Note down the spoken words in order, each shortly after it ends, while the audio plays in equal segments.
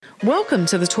Welcome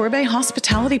to the Torbay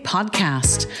Hospitality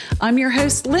Podcast. I'm your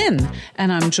host, Lynn,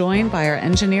 and I'm joined by our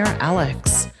engineer,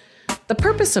 Alex. The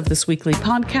purpose of this weekly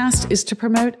podcast is to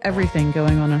promote everything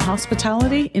going on in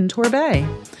hospitality in Torbay.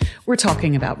 We're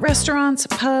talking about restaurants,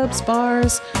 pubs,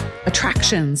 bars,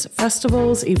 attractions,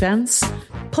 festivals, events,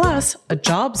 plus a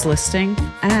jobs listing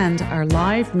and our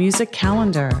live music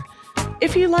calendar.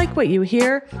 If you like what you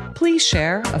hear, please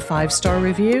share a 5-star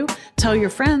review, tell your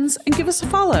friends, and give us a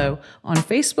follow on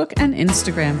Facebook and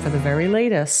Instagram for the very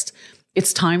latest.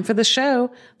 It's time for the show.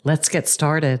 Let's get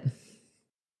started.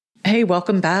 Hey,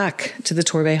 welcome back to the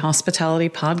Torbay Hospitality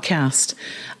Podcast.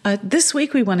 This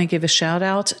week, we want to give a shout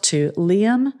out to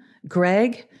Liam,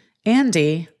 Greg,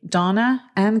 Andy, Donna,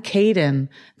 and Caden.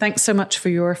 Thanks so much for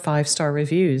your 5-star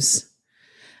reviews.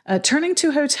 Turning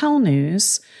to hotel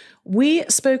news, we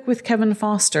spoke with Kevin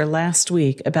Foster last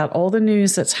week about all the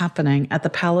news that's happening at the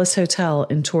Palace Hotel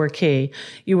in Torquay.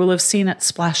 You will have seen it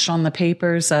splashed on the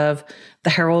papers of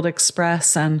the Herald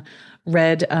Express and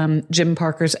read Jim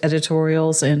Parker's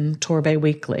editorials in Torbay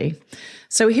Weekly.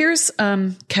 So here's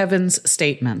Kevin's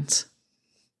statement.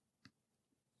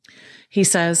 He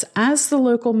says, as the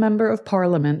local member of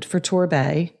parliament for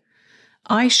Torbay,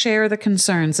 I share the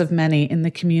concerns of many in the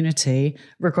community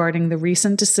regarding the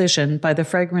recent decision by the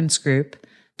Fragrance Group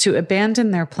to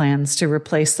abandon their plans to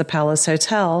replace the Palace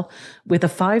Hotel with a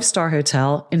 5-star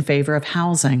hotel in favor of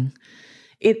housing.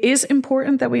 It is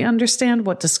important that we understand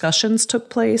what discussions took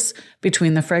place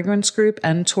between the Fragrance Group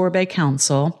and Torbay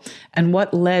Council and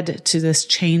what led to this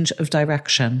change of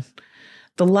direction.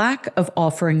 The lack of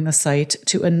offering the site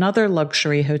to another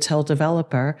luxury hotel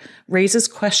developer raises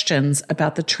questions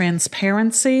about the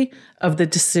transparency of the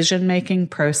decision-making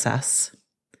process.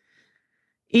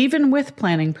 Even with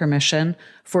planning permission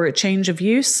for a change of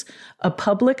use, a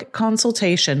public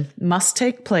consultation must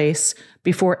take place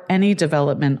before any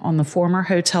development on the former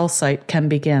hotel site can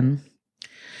begin.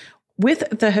 With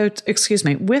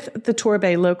the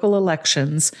Torbay local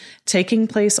elections taking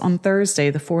place on Thursday,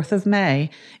 the 4th of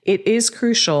May, it is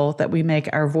crucial that we make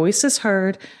our voices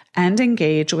heard and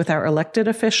engage with our elected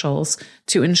officials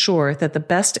to ensure that the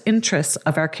best interests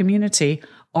of our community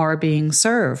are being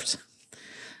served.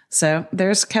 So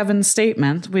there's Kevin's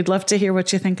statement. We'd love to hear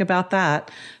what you think about that.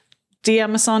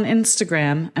 DM us on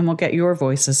Instagram and we'll get your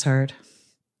voices heard.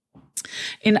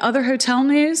 In other hotel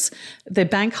news, the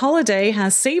bank holiday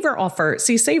has saver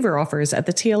offers at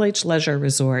the TLH Leisure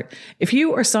Resort. If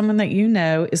you or someone that you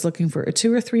know is looking for a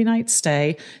 2 or 3 night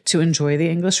stay to enjoy the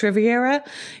English Riviera,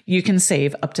 you can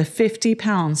save up to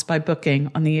 £50 by booking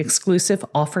on the exclusive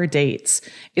offer dates.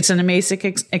 It's an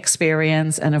amazing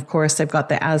experience. And of course, they've got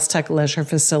the Aztec leisure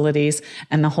facilities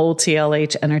and the whole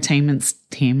TLH entertainment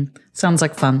team. Sounds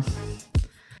like fun.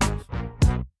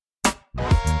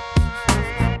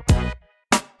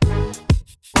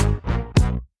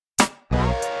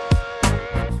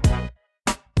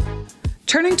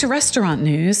 Turning to restaurant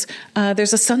news,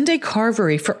 there's a Sunday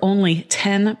carvery for only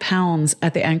 £10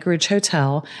 at the Anchorage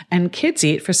Hotel, and kids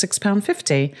eat for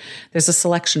 £6.50. There's a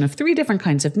selection of 3 different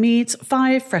kinds of meats,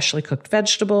 5 freshly cooked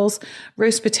vegetables,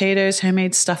 roast potatoes,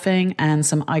 homemade stuffing, and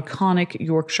some iconic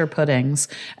Yorkshire puddings.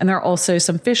 And there are also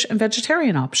some fish and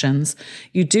vegetarian options.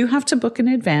 You do have to book in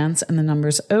advance, and the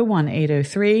number's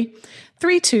 01803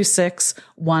 326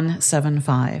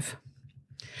 175.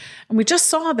 And we just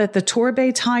saw that the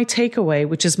Torbay Thai Takeaway,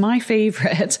 which is my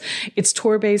favorite, it's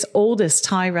Torbay's oldest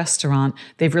Thai restaurant.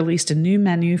 They've released a new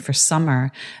menu for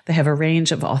summer. They have a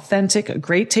range of authentic,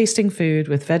 great-tasting food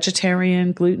with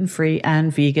vegetarian, gluten-free,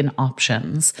 and vegan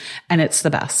options. And it's the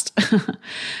best.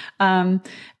 And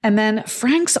then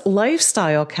Frank's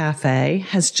Lifestyle Cafe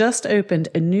has just opened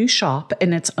a new shop,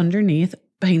 and it's underneath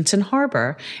Paynton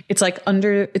Harbor. It's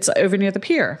over near the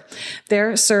pier.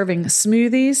 They're serving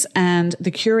smoothies and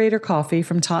the curator coffee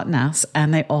from Totnes,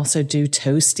 and they also do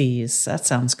toasties. That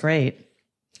sounds great.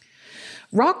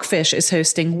 Rockfish is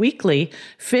hosting weekly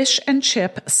fish and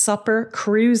chip supper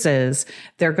cruises.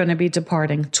 They're going to be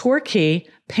departing Torquay,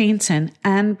 Paynton,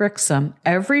 and Brixham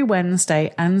every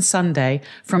Wednesday and Sunday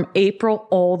from April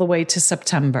all the way to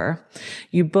September.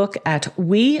 You book at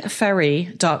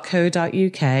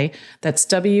weferry.co.uk. That's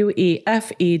WEFERRY.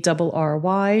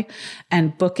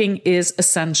 And booking is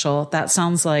essential. That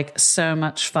sounds like so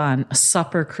much fun. A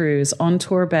supper cruise on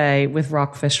Torbay with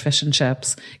Rockfish fish and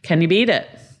chips. Can you beat it?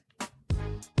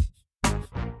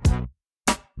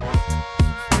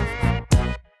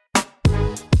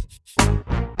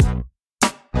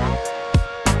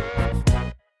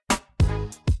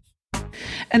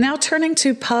 And now turning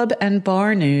to pub and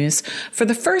bar news. For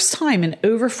the first time in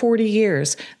over 40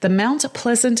 years, the Mount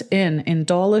Pleasant Inn in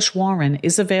Dawlish Warren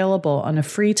is available on a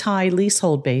free tie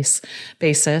leasehold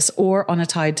basis or on a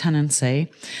tied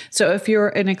tenancy. So if you're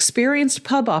an experienced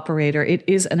pub operator, it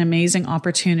is an amazing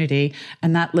opportunity,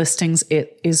 and that listings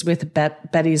it is with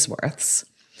Betty'sworths.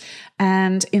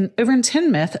 And over in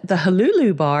Tinmouth, the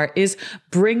Hululu Bar is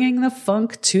bringing the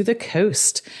funk to the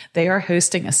coast. They are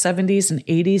hosting a 70s and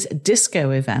 80s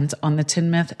disco event on the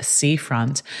Tinmouth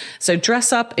seafront. So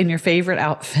dress up in your favorite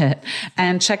outfit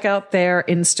and check out their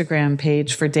Instagram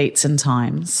page for dates and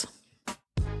times.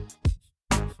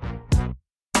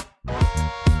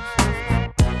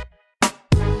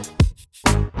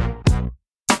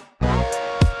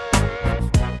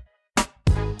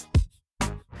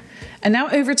 And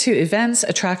now over to events,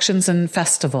 attractions, and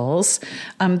festivals.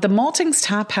 The Maltings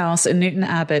Tap House in Newton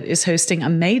Abbot is hosting a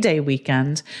May Day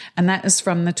weekend, and that is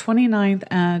from the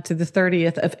 29th to the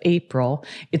 30th of April.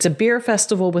 It's a beer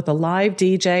festival with a live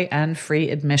DJ and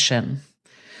free admission.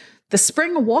 The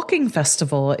Spring Walking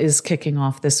Festival is kicking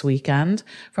off this weekend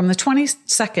from the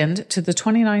 22nd to the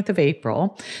 29th of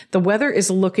April. The weather is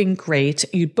looking great.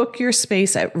 You book your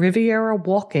space at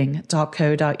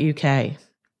rivierawalking.co.uk.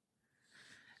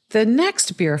 The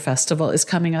next beer festival is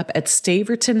coming up at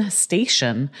Staverton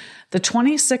Station, the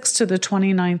 26th to the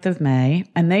 29th of May,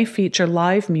 and they feature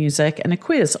live music and a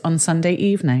quiz on Sunday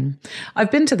evening. I've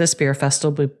been to this beer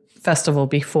festival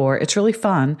before. It's really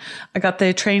fun. I got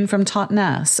the train from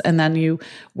Totnes, and then you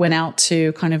went out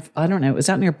to it was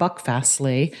out near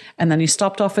Buckfastleigh, and then you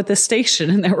stopped off at the station,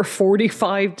 and there were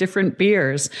 45 different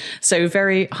beers. So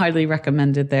very highly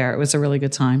recommended there. It was a really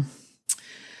good time.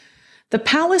 The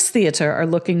Palace Theatre are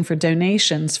looking for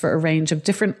donations for a range of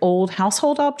different old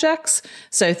household objects.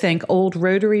 So think old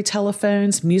rotary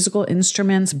telephones, musical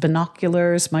instruments,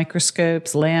 binoculars,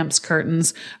 microscopes, lamps,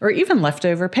 curtains, or even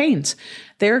leftover paint.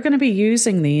 They're going to be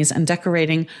using these and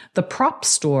decorating the prop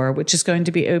store, which is going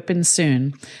to be open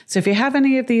soon. So if you have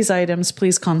any of these items,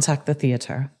 please contact the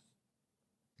theatre.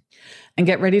 And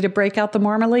get ready to break out the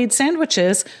marmalade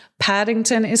sandwiches.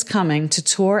 Paddington is coming to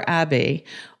Tor Abbey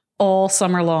all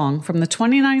summer long. From the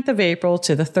 29th of April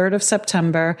to the 3rd of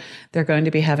September, they're going to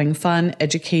be having fun,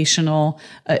 educational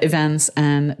events,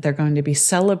 and they're going to be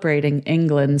celebrating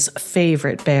England's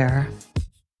favorite bear.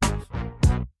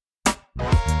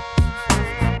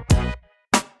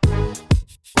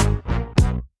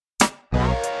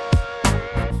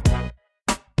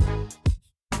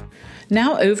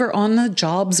 Now over on the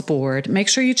jobs board, make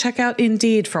sure you check out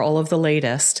Indeed for all of the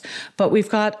latest. But we've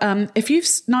got, if you've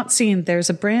not seen, there's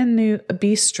a brand new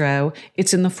bistro.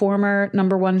 It's in the former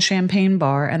number 1 Champagne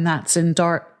Bar, and that's in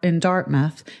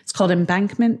Dartmouth. It's called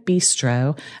Embankment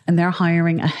Bistro, and they're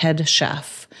hiring a head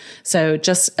chef. So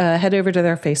just head over to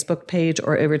their Facebook page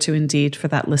or over to Indeed for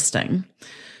that listing.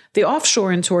 The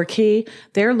Offshore in Torquay,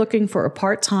 they're looking for a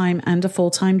part-time and a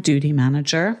full-time duty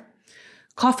manager.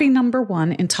 Coffee Number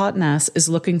 1 in Totnes is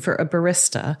looking for a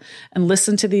barista, and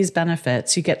listen to these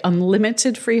benefits. You get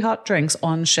unlimited free hot drinks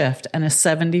on shift and a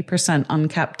 70%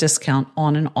 uncapped discount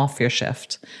on and off your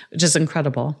shift, which is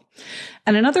incredible.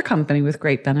 And another company with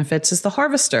great benefits is The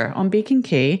Harvester on Beacon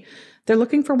Quay. They're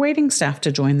looking for waiting staff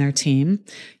to join their team.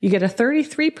 You get a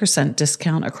 33%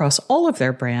 discount across all of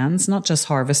their brands, not just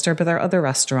Harvester, but their other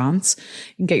restaurants.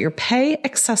 You can get your pay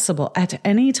accessible at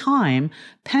any time,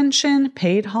 pension,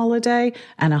 paid holiday,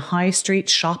 and a high street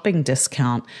shopping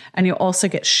discount. And you also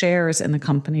get shares in the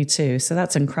company too. So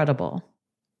that's incredible.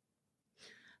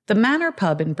 The Manor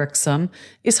Pub in Brixham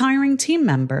is hiring team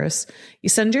members. You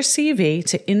send your CV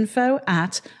to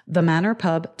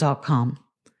info@themanorpub.com.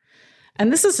 And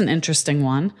this is an interesting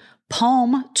one.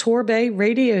 Palm Torbay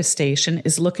radio station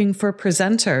is looking for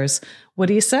presenters. What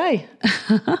do you say?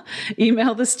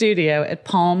 Email the studio at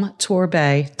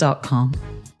palmtorbay.com.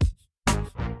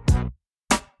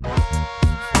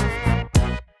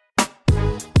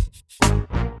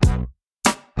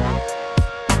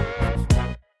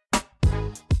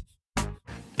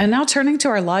 And now turning to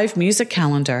our live music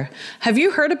calendar. Have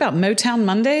you heard about Motown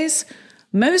Mondays?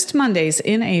 Most Mondays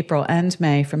in April and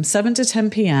May from 7 to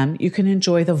 10 p.m., you can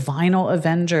enjoy the Vinyl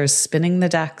Avengers spinning the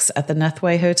decks at the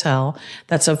Nethway Hotel.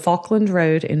 That's on Falkland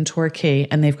Road in Torquay,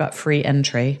 and they've got free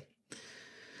entry.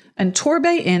 And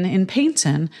Torbay Inn in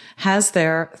Paynton has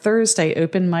their Thursday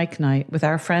open mic night with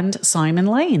our friend Simon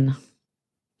Lane.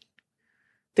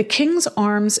 The King's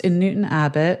Arms in Newton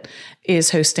Abbot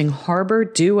is hosting Harbour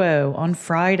Duo on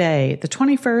Friday, the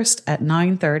 21st at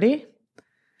 9:30.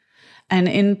 And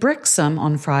in Brixham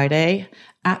on Friday,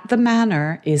 at the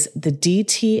Manor, is the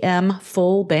DTM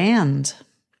Full Band.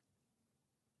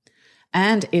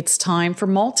 And it's time for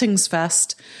Maltings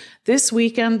Fest. This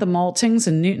weekend, the Maltings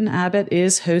in Newton Abbot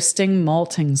is hosting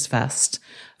Maltings Fest.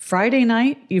 Friday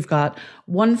night, you've got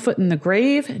One Foot in the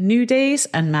Grave, New Days,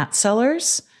 and Matt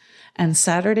Sellers. And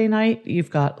Saturday night,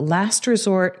 you've got Last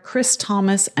Resort, Chris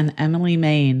Thomas, and Emily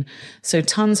Main. So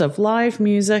tons of live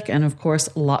music and, of course,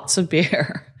 lots of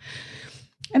beer.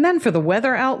 And then for the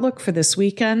weather outlook for this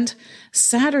weekend,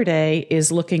 Saturday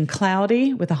is looking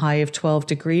cloudy with a high of 12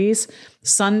 degrees.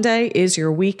 Sunday is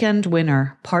your weekend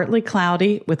winner, partly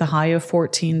cloudy with a high of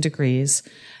 14 degrees.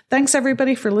 Thanks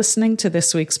everybody for listening to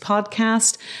this week's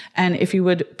podcast. And if you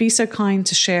would be so kind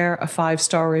to share a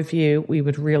 5-star review, we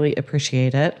would really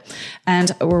appreciate it.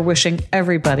 And we're wishing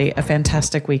everybody a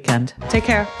fantastic weekend. Take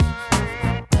care.